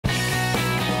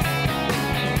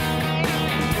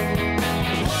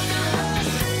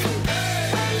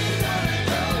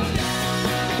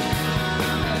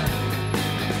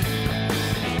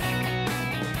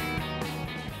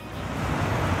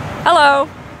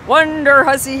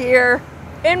Wonderhussy here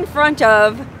in front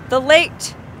of the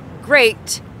late,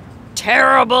 great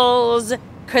Terrible's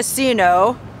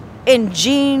Casino in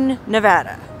Jean,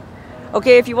 Nevada.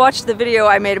 Okay, if you watched the video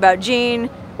I made about Jean,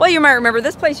 well, you might remember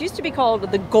this place used to be called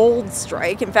the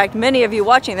Goldstrike. In fact, many of you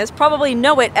watching this probably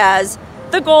know it as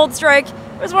the Goldstrike.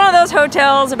 It was one of those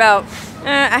hotels about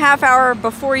a half hour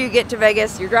before you get to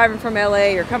Vegas. You're driving from LA,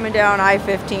 you're coming down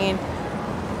I-15.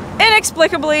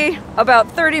 Inexplicably,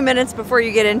 about 30 minutes before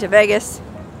you get into Vegas,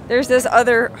 there's this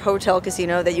other hotel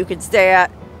casino that you could stay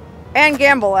at and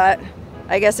gamble at.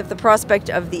 I guess if the prospect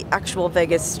of the actual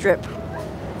Vegas Strip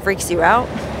freaks you out.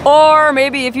 Or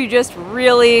maybe if you just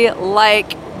really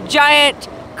like giant,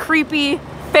 creepy,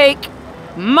 fake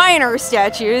miner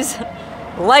statues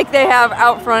like they have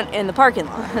out front in the parking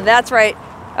lot. That's right.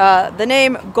 The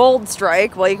name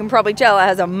Goldstrike, well, you can probably tell it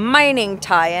has a mining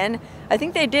tie-in. I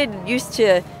think they did used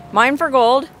to mine for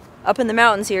gold up in the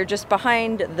mountains here just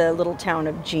behind the little town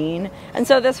of Jean. And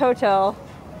so this hotel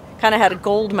kind of had a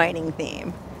gold mining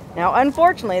theme. Now,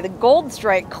 unfortunately, the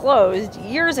Goldstrike closed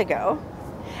years ago,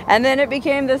 and then it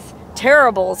became this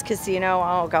Terrible's Casino,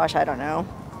 oh gosh, I don't know,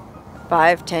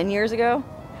 5-10 years ago.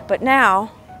 But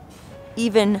now,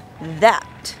 even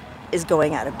that is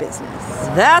going out of business.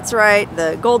 That's right,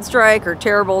 the Goldstrike or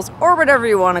Terrible's, or whatever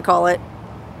you want to call it,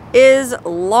 is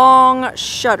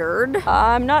long-shuttered.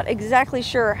 I'm not exactly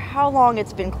sure how long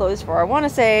it's been closed for. I want to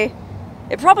say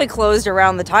it probably closed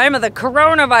around the time of the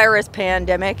coronavirus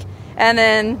pandemic, and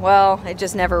then, well, it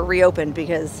just never reopened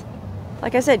because,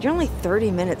 like I said, you're only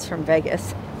 30 minutes from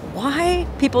Vegas. Why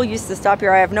people used to stop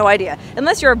here, I have no idea.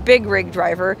 Unless you're a big rig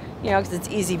driver, you know, because it's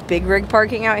easy big rig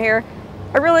parking out here.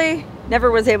 I really never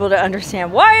was able to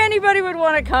understand why anybody would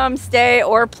want to come, stay,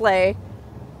 or play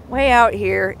way out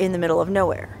here in the middle of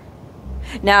nowhere.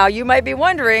 Now, you might be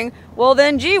wondering, well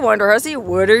then, gee, Wonderhussy,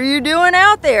 what are you doing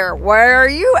out there? Why are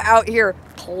you out here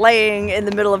playing in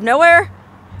the middle of nowhere?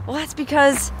 Well, that's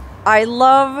because I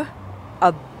love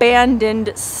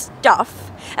abandoned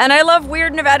stuff. And I love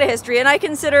weird Nevada history, and I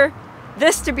consider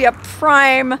this to be a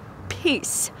prime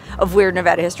piece of weird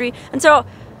Nevada history. And so,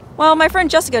 well, my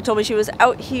friend Jessica told me she was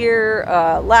out here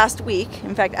last week.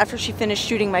 In fact, after she finished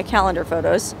shooting my calendar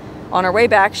photos, on her way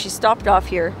back, she stopped off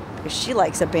here because she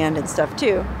likes abandoned stuff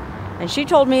too. And she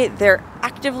told me they're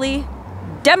actively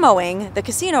demoing the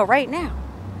casino right now.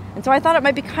 And so I thought it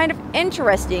might be kind of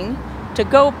interesting to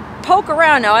go poke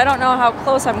around. Now, I don't know how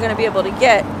close I'm going to be able to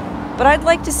get, but I'd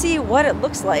like to see what it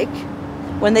looks like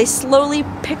when they slowly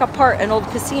pick apart an old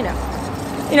casino.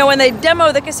 You know, when they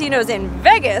demo the casinos in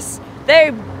Vegas,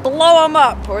 they blow them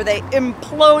up or they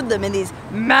implode them in these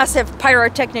massive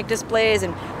pyrotechnic displays,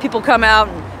 and people come out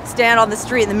and stand on the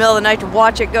street in the middle of the night to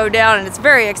watch it go down, and it's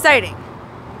very exciting.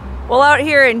 Well, out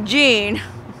here in Jean,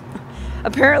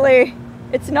 apparently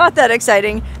it's not that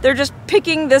exciting. They're just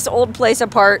picking this old place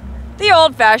apart the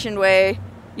old-fashioned way,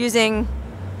 using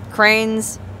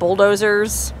cranes,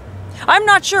 bulldozers. I'm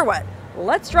not sure what.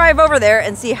 Let's drive over there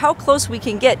and see how close we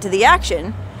can get to the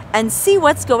action and see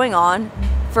what's going on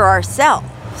for ourselves.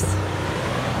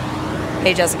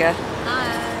 Hey, Jessica.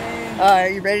 Hi. Are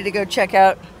you ready to go check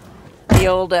out the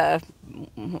old,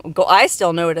 I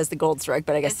still know it as the Goldstrike,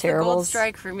 but I guess Terrible's. It's the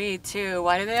Goldstrike for me, too.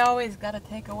 Why do they always gotta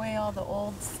take away all the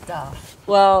old stuff?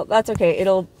 Well, that's okay.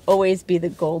 It'll always be the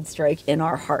Goldstrike in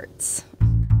our hearts.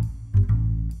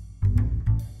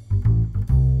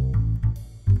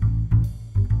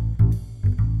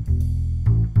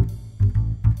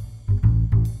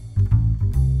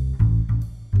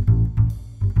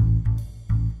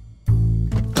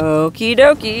 Okie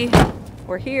dokie.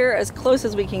 We're here as close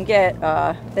as we can get.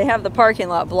 They have the parking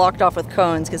lot blocked off with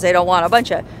cones because they don't want a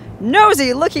bunch of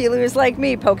nosy looky-loos like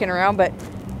me poking around, but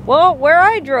well, where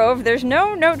I drove, there's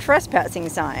no trespassing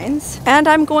signs. And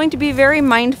I'm going to be very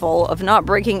mindful of not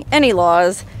breaking any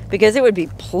laws because it would be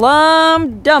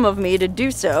plumb dumb of me to do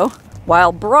so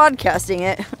while broadcasting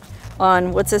it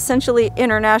on what's essentially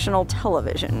international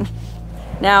television.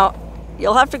 Now,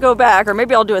 you'll have to go back, or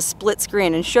maybe I'll do a split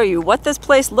screen and show you what this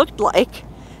place looked like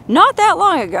not that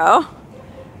long ago.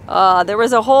 There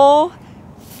was a whole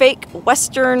fake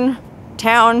Western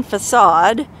town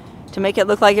facade to make it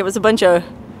look like it was a bunch of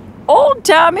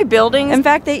old-timey buildings. In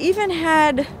fact, they even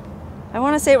had, I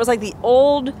want to say it was like the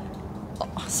old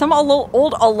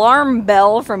alarm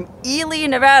bell from Ely,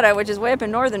 Nevada, which is way up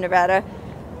in northern Nevada.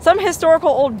 Some historical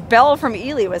old bell from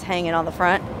Ely was hanging on the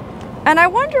front. And I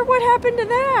wonder what happened to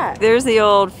that. There's the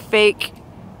old fake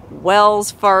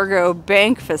Wells Fargo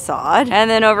bank facade. And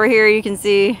then over here you can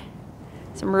see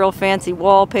some real fancy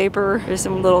wallpaper. There's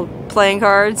some little playing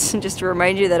cards just to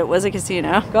remind you that it was a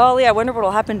casino. Golly, I wonder what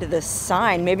will happen to this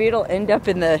sign. Maybe it'll end up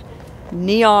in the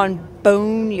neon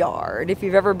boneyard. If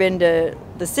you've ever been to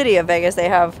the city of Vegas, they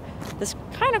have this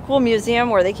kind of cool museum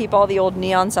where they keep all the old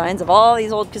neon signs of all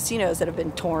these old casinos that have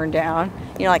been torn down.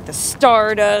 You know, like the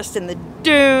Stardust and the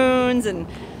Dunes and,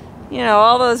 you know,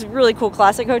 all those really cool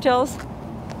classic hotels.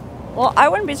 Well, I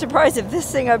wouldn't be surprised if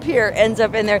this thing up here ends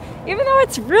up in there, even though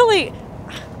it's really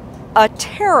a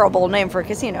terrible name for a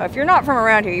casino. If you're not from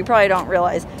around here, you probably don't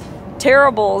realize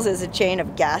Terrible's is a chain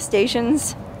of gas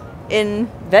stations in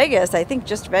Vegas. I think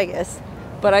just Vegas.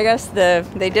 But I guess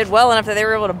they did well enough that they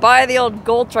were able to buy the old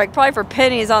Goldstrike, probably for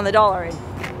pennies on the dollar,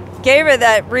 and gave it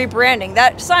that rebranding.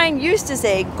 That sign used to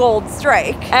say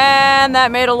Goldstrike, and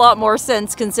that made a lot more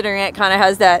sense considering it kind of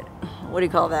has that, what do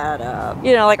you call that,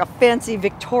 you know, like a fancy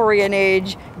Victorian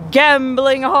age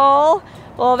gambling hall.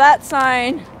 Well, that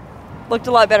sign looked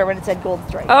a lot better when it said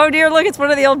Goldstrike. Oh dear, look, it's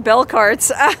one of the old bell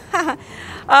carts.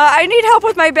 I need help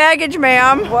with my baggage,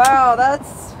 ma'am. Wow,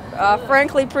 that's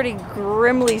frankly pretty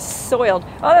grimly soiled.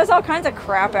 Oh, there's all kinds of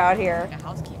crap out here. A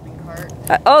housekeeping cart.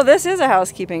 Oh, this is a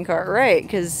housekeeping cart, right?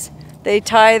 Because they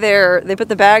they put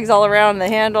the bags all around the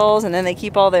handles, and then they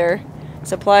keep all their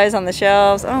supplies on the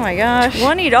shelves. Oh my gosh.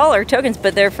 $20 tokens,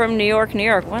 but they're from New York, New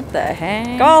York. What the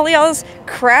heck? Golly, all this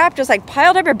crap just like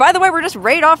piled up here. By the way, we're just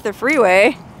right off the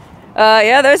freeway.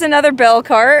 Yeah, there's another bell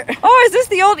cart. Oh, is this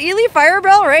the old Ely fire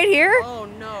bell right here? Oh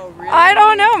no, really? I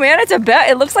don't know, man. It's a bell.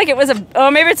 It looks like it was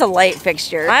oh, maybe it's a light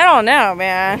fixture. I don't know,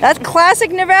 man. That's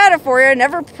classic Nevada for you.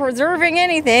 Never preserving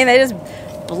anything. They just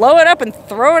blow it up and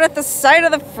throw it at the side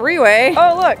of the freeway.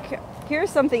 Oh, look. Here's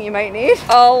something you might need.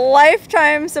 A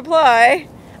lifetime supply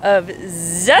of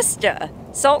Zesta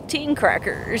saltine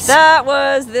crackers. That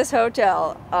was this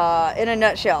hotel in a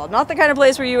nutshell. Not the kind of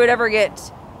place where you would ever get,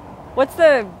 what's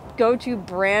the go-to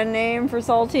brand name for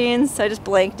saltines? I just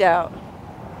blanked out.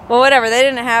 Well, whatever, they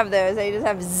didn't have those. They just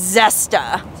have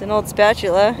Zesta. It's an old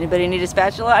spatula. Anybody need a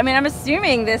spatula? I mean, I'm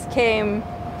assuming this came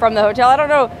from the hotel. I don't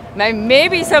know.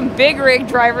 Maybe some big rig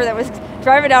driver that was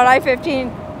driving down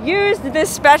I-15 used this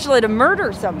spatula to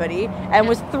murder somebody and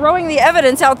was throwing the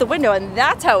evidence out the window, and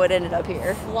that's how it ended up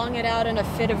here. Flung it out in a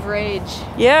fit of rage.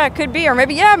 Yeah, it could be. Or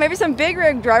maybe, yeah, maybe some big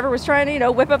rig driver was trying to, you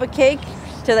know, whip up a cake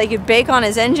so they could bake on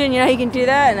his engine. You know, he can do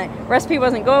that, and the recipe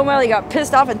wasn't going well. He got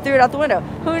pissed off and threw it out the window.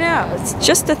 Who knows? It's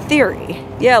just a theory.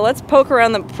 Yeah, let's poke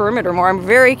around the perimeter more. I'm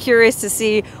very curious to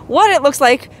see what it looks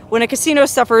like when a casino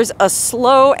suffers a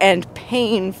slow and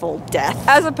painful death,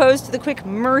 as opposed to the quick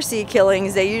mercy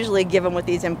killings they usually give them with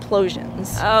these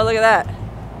implosions. Oh, look at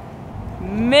that.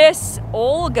 Miss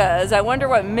Olga's. I wonder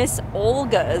what Miss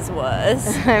Olga's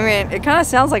was. I mean, it kind of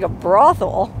sounds like a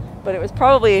brothel, but it was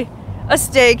probably a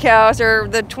steakhouse or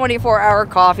the 24-hour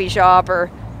coffee shop, or,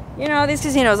 you know, these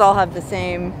casinos all have the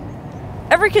same.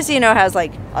 Every casino has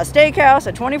like a steakhouse,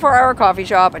 a 24-hour coffee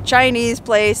shop, a Chinese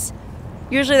place.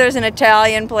 Usually there's an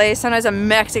Italian place, sometimes a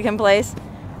Mexican place.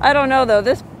 I don't know though,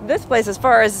 this place, as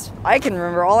far as I can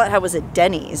remember, all it had was a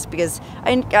Denny's, because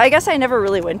I guess I never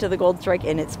really went to the Goldstrike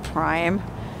in its prime.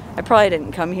 I probably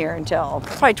didn't come here until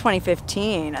probably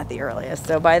 2015 at the earliest,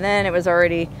 so by then it was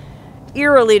already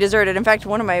eerily deserted. In fact,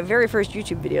 one of my very first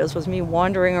YouTube videos was me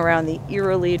wandering around the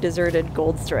eerily deserted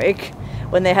Goldstrike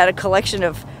when they had a collection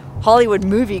of Hollywood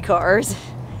movie cars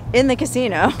in the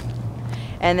casino.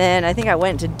 And then I think I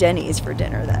went to Denny's for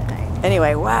dinner that night.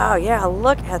 Anyway, wow, yeah,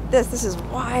 look at this. This is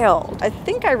wild. I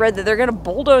think I read that they're gonna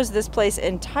bulldoze this place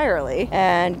entirely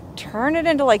and turn it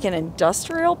into like an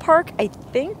industrial park, I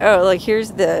think. Oh, like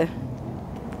here's the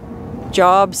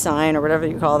job sign or whatever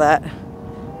you call that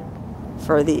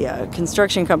for the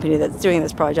construction company that's doing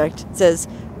this project. It says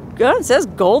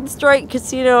Goldstrike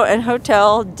Casino and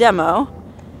Hotel Demo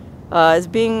is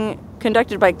being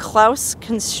conducted by Klaus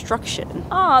Construction.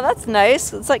 Oh, that's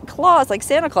nice. It's like Claus, like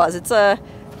Santa Claus. It's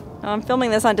I'm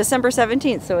filming this on December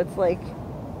 17th, so it's like,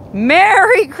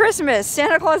 Merry Christmas!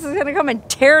 Santa Claus is gonna come and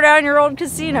tear down your old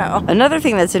casino. Another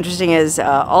thing that's interesting is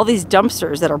all these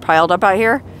dumpsters that are piled up out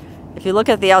here. If you look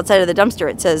at the outside of the dumpster,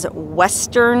 it says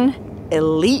Western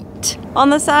Elite on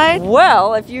the side.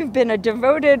 Well, if you've been a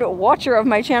devoted watcher of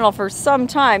my channel for some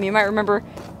time, you might remember,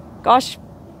 gosh,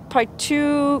 probably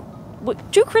two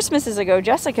Christmases ago,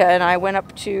 Jessica and I went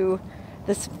up to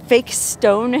this fake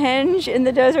Stonehenge in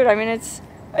the desert. I mean, it's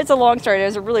a long story. It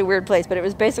was a really weird place, but it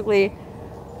was basically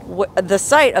the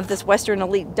site of this Western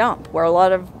Elite dump, where a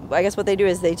lot of, I guess what they do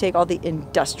is they take all the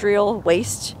industrial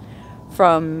waste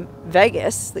from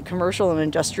Vegas, the commercial and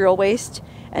industrial waste,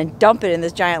 and dump it in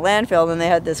this giant landfill. And then they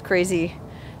had this crazy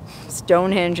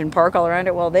Stonehenge and park all around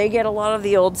it. Well, they get a lot of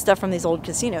the old stuff from these old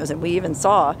casinos, and we even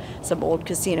saw some old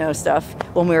casino stuff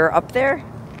when we were up there.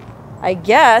 I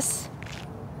guess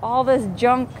all this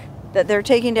junk that they're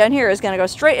taking down here is going to go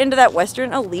straight into that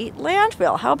Western Elite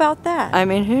landfill. How about that? I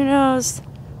mean, who knows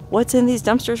what's in these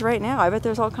dumpsters right now? I bet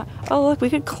there's all kinds. Oh, look, we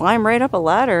could climb right up a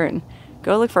ladder and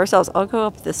go look for ourselves. I'll go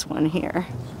up this one here.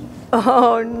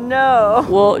 Oh no.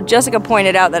 Well, Jessica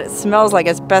pointed out that it smells like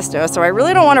asbestos, so I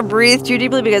really don't want to breathe too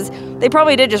deeply because they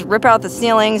probably did just rip out the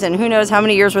ceilings and who knows how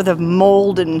many years worth of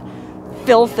mold and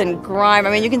filth and grime. I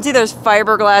mean, you can see there's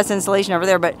fiberglass insulation over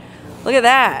there, but look at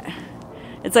that.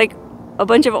 It's like a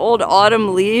bunch of old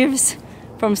autumn leaves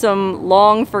from some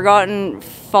long forgotten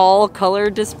fall color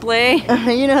display.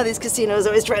 You know how these casinos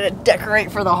always try to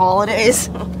decorate for the holidays.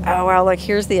 Oh wow, look,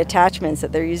 here's the attachments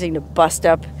that they're using to bust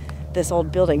up this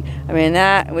old building. I mean,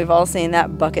 that, we've all seen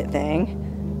that bucket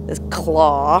thing. This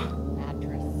claw.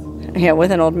 Mattress. Yeah,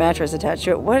 with an old mattress attached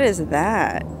to it. What is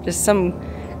that? Just some,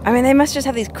 I mean, they must just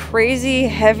have these crazy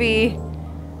heavy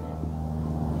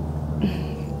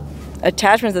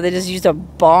attachments that they just use to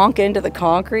bonk into the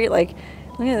concrete. Like,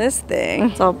 look at this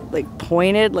thing. It's all like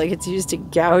pointed, like it's used to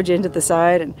gouge into the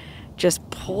side and just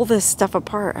pull this stuff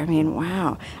apart. I mean,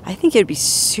 wow. I think it'd be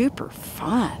super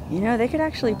fun. You know, they could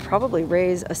actually probably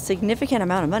raise a significant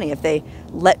amount of money if they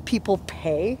let people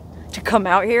pay to come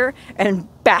out here and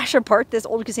bash apart this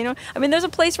old casino. I mean, there's a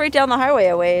place right down the highway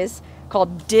a ways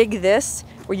called Dig This,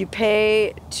 where you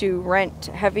pay to rent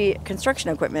heavy construction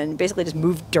equipment and basically just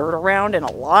move dirt around in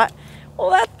a lot.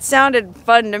 Well, that sounded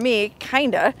fun to me,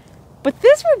 kinda. But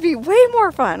this would be way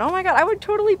more fun. Oh my God, I would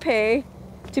totally pay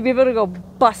to be able to go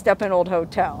bust up an old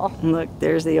hotel. Look,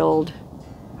 there's the old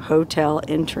hotel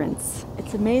entrance.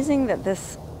 It's amazing that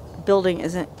this building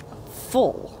isn't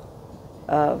full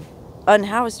of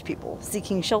unhoused people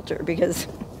seeking shelter because,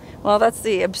 well, that's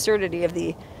the absurdity of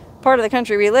the part of the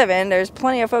country we live in. There's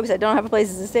plenty of folks that don't have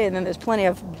places to stay, and then there's plenty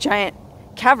of giant,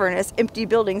 cavernous, empty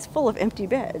buildings full of empty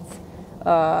beds.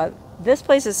 This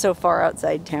place is so far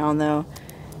outside town, though.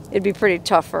 It'd be pretty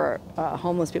tough for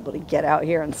homeless people to get out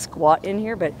here and squat in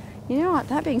here. But you know what?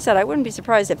 That being said, I wouldn't be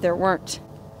surprised if there weren't.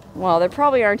 Well, there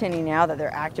probably aren't any now that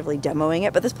they're actively demoing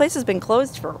it. But this place has been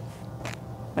closed for,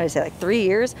 what did I say, like 3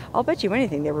 years? I'll bet you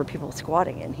anything there were people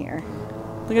squatting in here.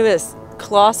 Look at this.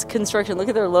 Kloss Construction. Look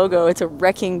at their logo. It's a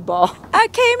wrecking ball. I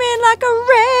came in like a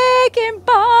wrecking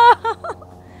ball.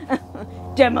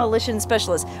 Demolition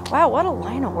specialist. Wow, what a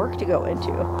line of work to go into.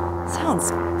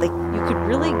 Sounds like you could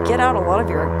really get out a lot of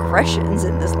your aggressions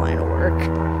in this line of work.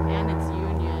 And it's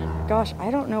union. Gosh,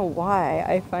 I don't know why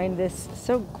I find this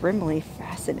so grimly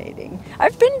fascinating. I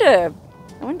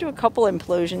went to a couple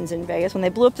implosions in Vegas. When they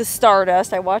blew up the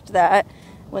Stardust, I watched that.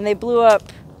 When they blew up,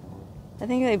 I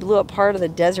think they blew up part of the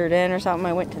Desert Inn or something,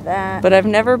 I went to that. But I've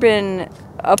never been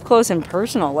up close and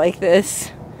personal like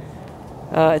this.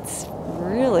 It's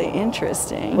really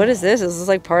interesting. What is this? Is this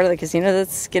like part of the casino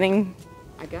that's getting,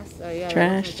 I guess so, yeah.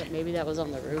 trashed? Maybe that was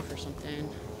on the roof or something.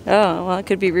 Oh, well, it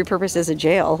could be repurposed as a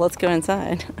jail. Let's go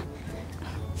inside.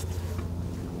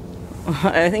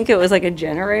 I think it was like a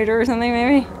generator or something,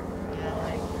 maybe? Yeah,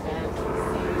 like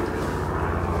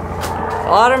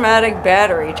Automatic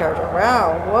battery charger.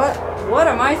 Wow, what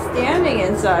am I standing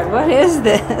inside? What is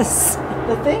this?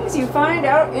 The things you find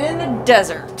out in the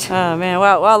desert. Oh man,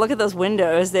 wow, look at those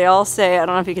windows. They all say, I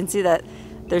don't know if you can see that,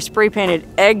 they're spray painted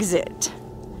exit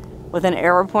with an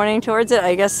arrow pointing towards it.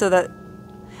 I guess so that,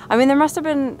 I mean, there must have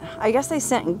been, I guess they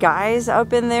sent guys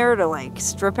up in there to like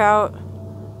strip out,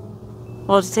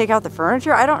 well, to take out the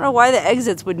furniture. I don't know why the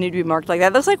exits would need to be marked like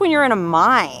that. That's like when you're in a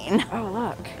mine. Oh,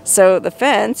 look. So the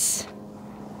fence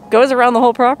goes around the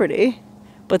whole property,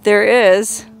 but there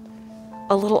is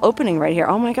a little opening right here.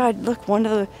 Oh my God, look, one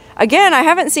of the, again, I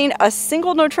haven't seen a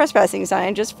single no trespassing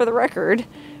sign, just for the record.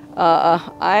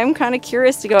 I'm kind of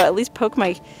curious to go at least poke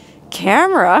my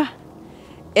camera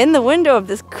in the window of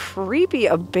this creepy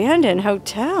abandoned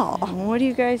hotel. What do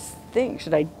you guys think?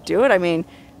 Should I do it? I mean,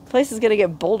 the place is gonna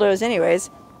get bulldozed anyways.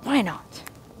 Why not?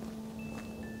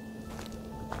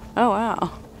 Oh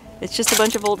wow. It's just a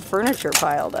bunch of old furniture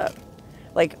piled up.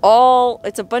 Like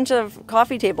it's a bunch of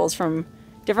coffee tables from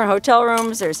different hotel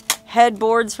rooms. There's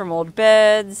headboards from old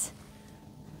beds.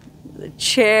 The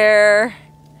chair.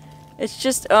 It's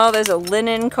just, oh, there's a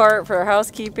linen cart for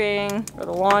housekeeping, for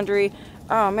the laundry.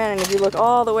 Oh man, and if you look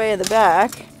all the way in the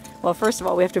back, well, first of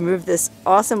all, we have to move this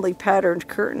awesomely patterned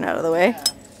curtain out of the way.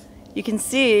 You can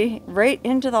see right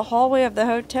into the hallway of the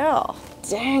hotel.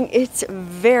 Dang, it's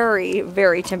very,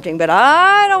 very tempting, but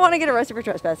I don't want to get arrested for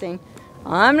trespassing.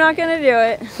 I'm not gonna do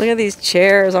it. Look at these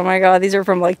chairs. Oh my God, these are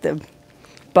from like the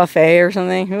buffet or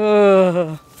something.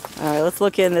 Ugh. All right, let's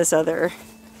look in this other.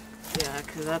 Yeah,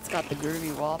 because that's got the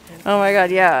groovy wallpaper. Oh my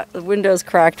God, yeah. The window's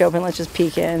cracked open. Let's just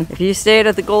peek in. If you stayed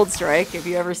at the Goldstrike, if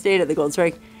you ever stayed at the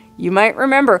Goldstrike, you might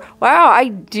remember. Wow, I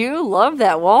do love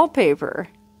that wallpaper.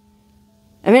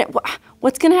 I mean,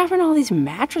 what's going to happen to all these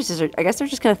mattresses? I guess they're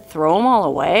just going to throw them all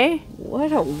away?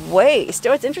 What a waste.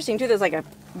 Oh, it's interesting, too. There's like a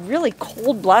really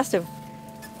cold blast of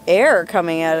air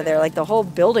coming out of there. Like the whole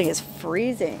building is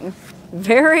freezing.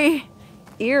 Very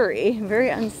eerie, very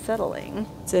unsettling.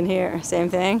 It's in here. Same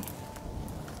thing.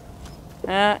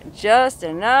 Just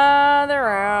another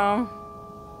room.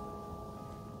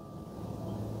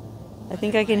 I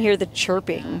think I can hear the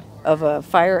chirping of a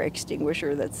fire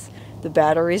extinguisher that's the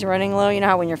battery's running low. You know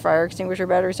how when your fire extinguisher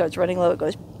battery starts running low, it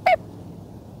goes beep,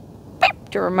 beep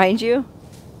to remind you?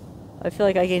 I feel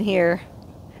like I can hear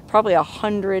probably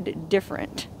 100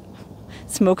 different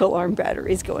smoke alarm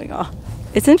batteries going off.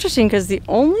 It's interesting because the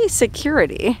only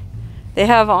security they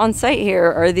have on site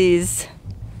here are these,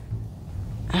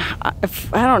 I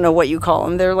don't know what you call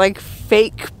them. They're like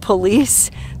fake police.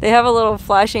 They have a little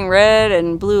flashing red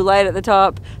and blue light at the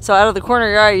top. So out of the corner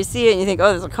of your eye, you see it and you think,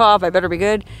 oh, there's a cop, I better be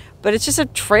good. But it's just a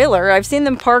trailer. I've seen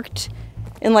them parked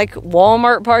in like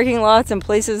Walmart parking lots and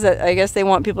places that I guess they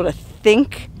want people to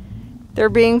think they're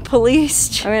being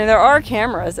policed. I mean, there are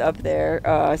cameras up there.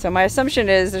 So my assumption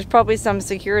is there's probably some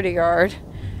security guard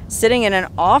sitting in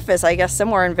an office, I guess,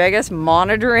 somewhere in Vegas,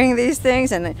 monitoring these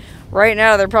things. And right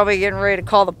now they're probably getting ready to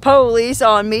call the police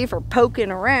on me for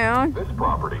poking around. This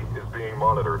property is being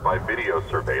monitored by video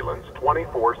surveillance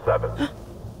 24/7.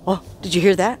 Oh, did you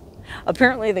hear that?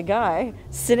 Apparently the guy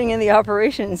sitting in the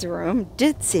operations room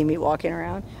did see me walking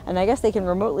around, and I guess they can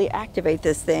remotely activate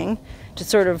this thing to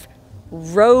sort of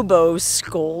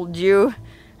robo-scold you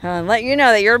and let you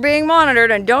know that you're being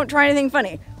monitored and don't try anything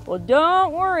funny. Well,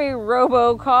 don't worry,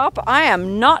 RoboCop. I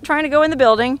am not trying to go in the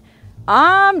building.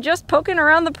 I'm just poking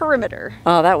around the perimeter.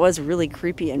 Oh, that was really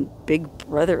creepy and big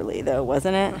brotherly though,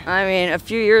 wasn't it? I mean, a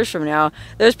few years from now,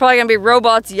 there's probably gonna be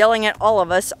robots yelling at all of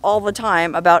us all the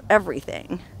time about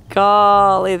everything.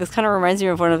 Golly, this kind of reminds me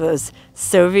of one of those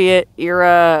Soviet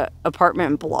era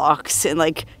apartment blocks in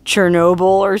like Chernobyl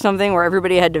or something where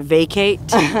everybody had to vacate.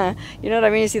 You know what I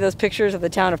mean? You see those pictures of the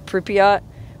town of Pripyat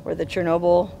where the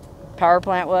Chernobyl power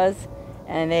plant was,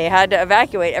 and they had to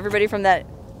evacuate everybody from that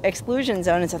exclusion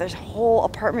zone, and so there's a whole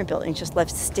apartment building just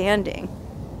left standing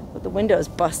with the windows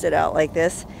busted out like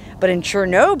this. But in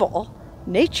Chernobyl,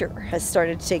 nature has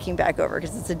started taking back over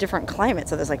because it's a different climate,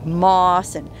 so there's like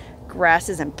moss and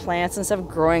grasses and plants and stuff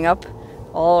growing up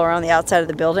all around the outside of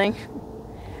the building.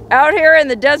 Out here in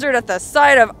the desert at the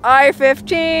side of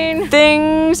I-15,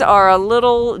 things are a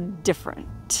little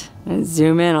different. And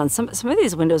zoom in on some of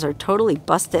these windows are totally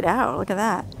busted out. Look at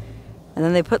that. And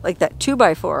then they put like that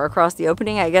 2x4 across the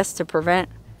opening, I guess, to prevent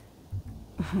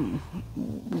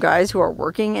guys who are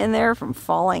working in there from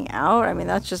falling out. I mean,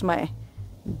 that's just my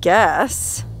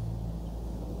guess.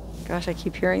 Gosh, I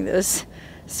keep hearing those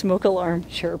smoke alarm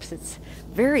chirps. It's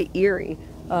very eerie.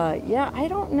 Yeah, I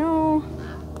don't know.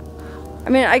 I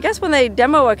mean, I guess when they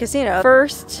demo a casino,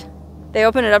 first they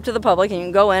open it up to the public and you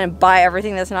can go in and buy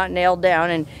everything that's not nailed down,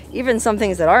 and even some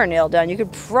things that are nailed down. You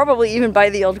could probably even buy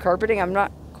the old carpeting. I'm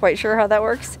not quite sure how that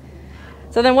works.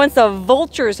 So then once the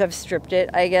vultures have stripped it,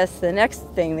 I guess the next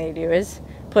thing they do is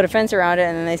put a fence around it,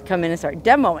 and then they come in and start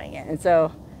demoing it. And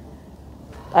so,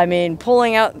 I mean,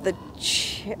 pulling out the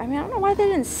I mean, I don't know why they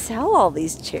didn't sell all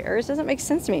these chairs. It doesn't make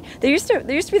sense to me. There used to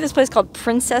be this place called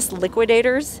Princess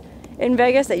Liquidators in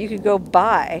Vegas that you could go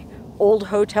buy old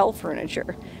hotel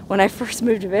furniture. When I first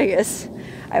moved to Vegas,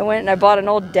 I went and I bought an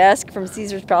old desk from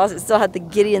Caesar's Palace. It still had the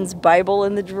Gideon's Bible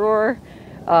in the drawer.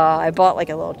 I bought like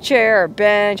a little chair, a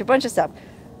bench, a bunch of stuff.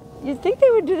 You'd think they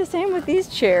would do the same with these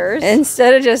chairs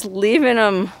instead of just leaving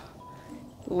them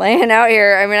laying out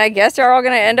here. I mean, I guess they're all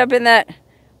going to end up in that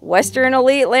Western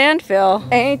Elite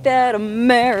landfill. Ain't that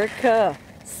America?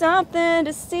 Something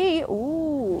to see.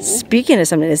 Ooh. Speaking of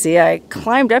something to see, I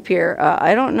climbed up here.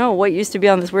 I don't know what used to be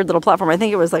on this weird little platform. I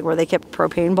think it was like where they kept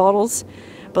propane bottles.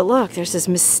 But look, there's this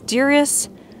mysterious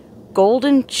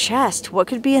golden chest. What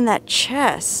could be in that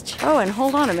chest? Oh, and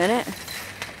hold on a minute.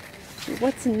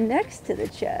 What's next to the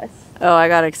chest? Oh, I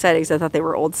got excited because I thought they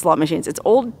were old slot machines. It's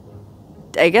old,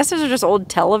 I guess those are just old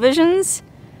televisions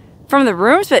from the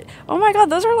rooms, but oh my god,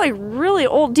 those are like really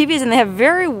old TVs, and they have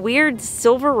very weird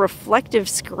silver reflective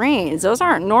screens. Those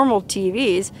aren't normal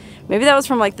TVs. Maybe that was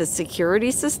from like the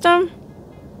security system.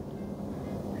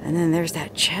 And then there's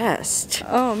that chest.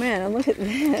 Oh man, and look at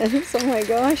this. Oh my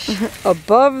gosh.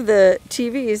 Above the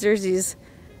TVs, there's these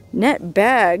net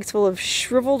bags full of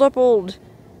shriveled up old,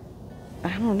 I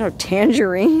don't know,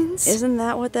 tangerines? Isn't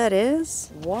that what that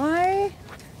is? Why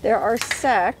there are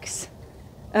sacks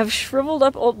of shriveled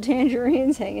up old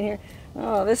tangerines hanging here?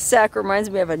 Oh, this sack reminds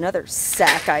me of another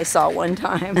sack I saw one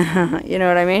time. You know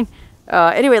what I mean?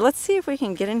 Anyway, let's see if we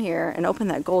can get in here and open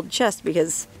that gold chest,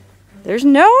 because there's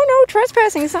no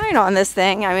trespassing sign on this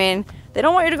thing. I mean, they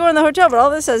don't want you to go in the hotel, but all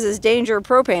this says is danger of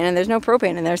propane, and there's no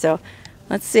propane in there, so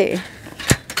let's see.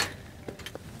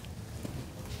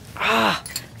 Ah,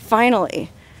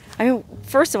 finally. I mean,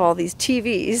 first of all, these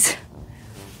TVs.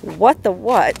 What the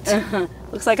what?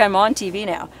 Looks like I'm on TV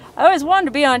now. I always wanted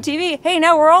to be on TV. Hey,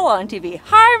 now we're all on TV.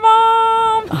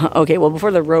 Hi, Mom! Okay, well, before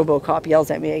the RoboCop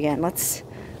yells at me again, let's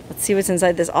see what's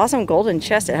inside this awesome golden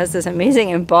chest. It has this amazing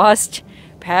embossed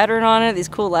pattern on it, these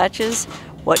cool latches.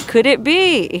 What could it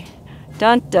be?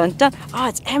 Dun, dun, dun. Oh,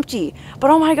 it's empty. But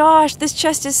oh my gosh, this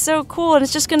chest is so cool, and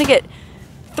it's just gonna get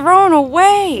thrown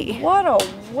away. What a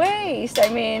waste. I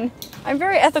mean, I'm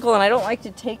very ethical, and I don't like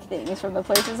to take things from the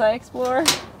places I explore,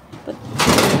 but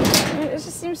it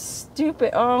just seems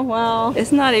stupid. Oh, well.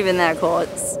 It's not even that cool.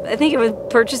 I think it was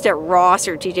purchased at Ross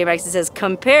or TJ Maxx. It says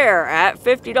compare at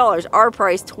 $50. Our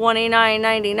price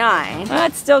 $29.99.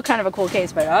 That's still kind of a cool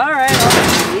case, but all right,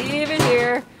 I'll leave it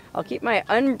here. I'll keep my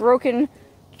unbroken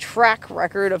track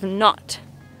record of not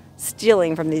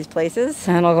stealing from these places,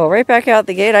 and I'll go right back out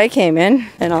the gate I came in,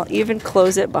 and I'll even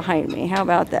close it behind me. How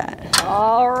about that?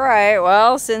 All right,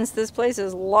 well, since this place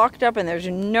is locked up and there's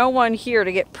no one here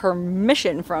to get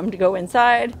permission from to go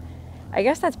inside, I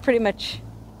guess that's pretty much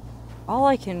all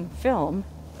I can film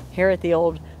here at the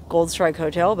old Goldstrike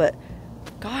Hotel. But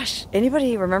gosh,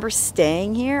 anybody remember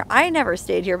staying here? I never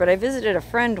stayed here, but I visited a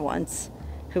friend once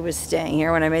who was staying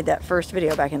here when I made that first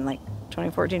video back in like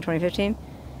 2014, 2015.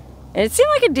 And it seemed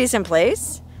like a decent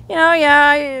place. You know,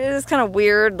 yeah, it's kind of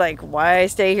weird, like, why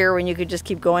stay here when you could just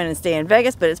keep going and stay in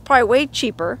Vegas, but it's probably way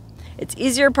cheaper. It's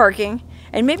easier parking,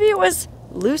 and maybe it was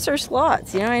looser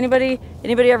slots. You know, anybody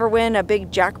ever win a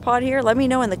big jackpot here? Let me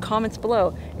know in the comments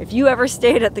below if you ever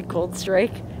stayed at the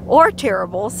Goldstrike or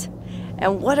Terribles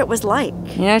and what it was like.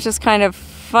 You know, it's just kind of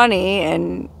funny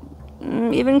and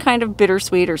even kind of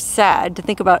bittersweet or sad to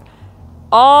think about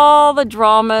all the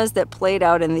dramas that played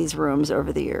out in these rooms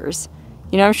over the years.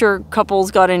 You know, I'm sure couples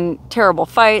got in terrible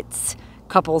fights,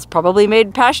 couples probably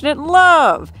made passionate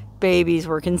love, babies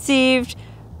were conceived,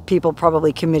 people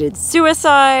probably committed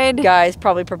suicide, guys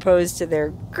probably proposed to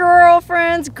their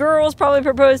girlfriends, girls probably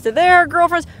proposed to their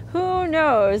girlfriends. Who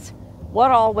knows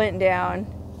what all went down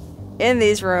in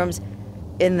these rooms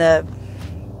in the,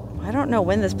 I don't know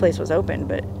when this place was open,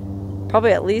 but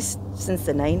probably at least since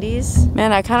the 90s.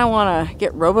 Man, I kind of want to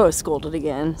get robo-scolded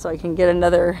again so I can get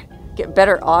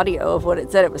better audio of what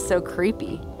it said. It was so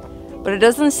creepy. But it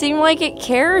doesn't seem like it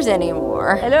cares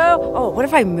anymore. Hello? Oh, what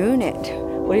if I moon it?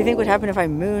 What do you think would happen if I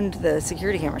mooned the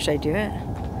security camera? Should I do it?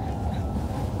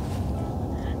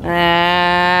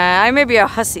 I may be a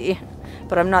hussy,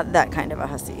 but I'm not that kind of a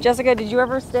hussy. Jessica, did you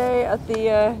ever stay at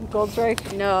the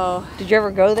Goldstrike? No. Did you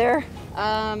ever go there?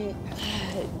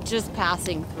 Just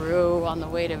passing through on the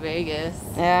way to Vegas.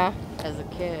 Yeah. As a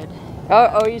kid.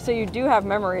 Oh, so you do have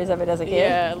memories of it as a kid?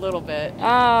 Yeah, a little bit. Oh,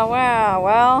 wow.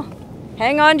 Well,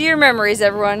 hang on to your memories,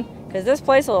 everyone, because this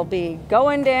place will be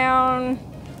going down.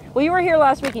 Well, you were here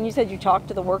last week and you said you talked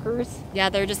to the workers? Yeah,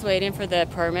 they're just waiting for the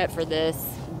permit for this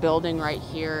building right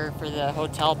here for the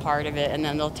hotel part of it, and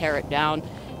then they'll tear it down.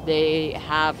 They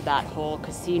have that whole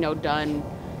casino done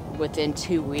within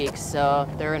 2 weeks, so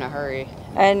they're in a hurry.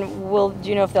 And do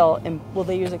you know if will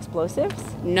they use explosives?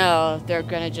 No, they're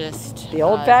gonna just the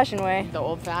old-fashioned way. The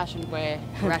old-fashioned way.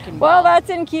 Wrecking Well, ball. that's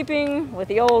in keeping with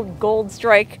the old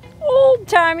Goldstrike,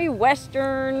 old-timey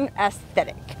Western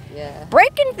aesthetic. Yeah.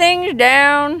 Breaking things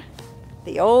down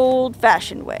the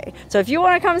old-fashioned way. So if you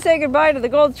want to come say goodbye to the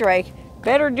Goldstrike,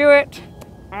 better do it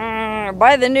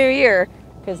by the new year,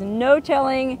 because no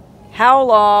telling how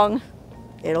long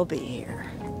it'll be here.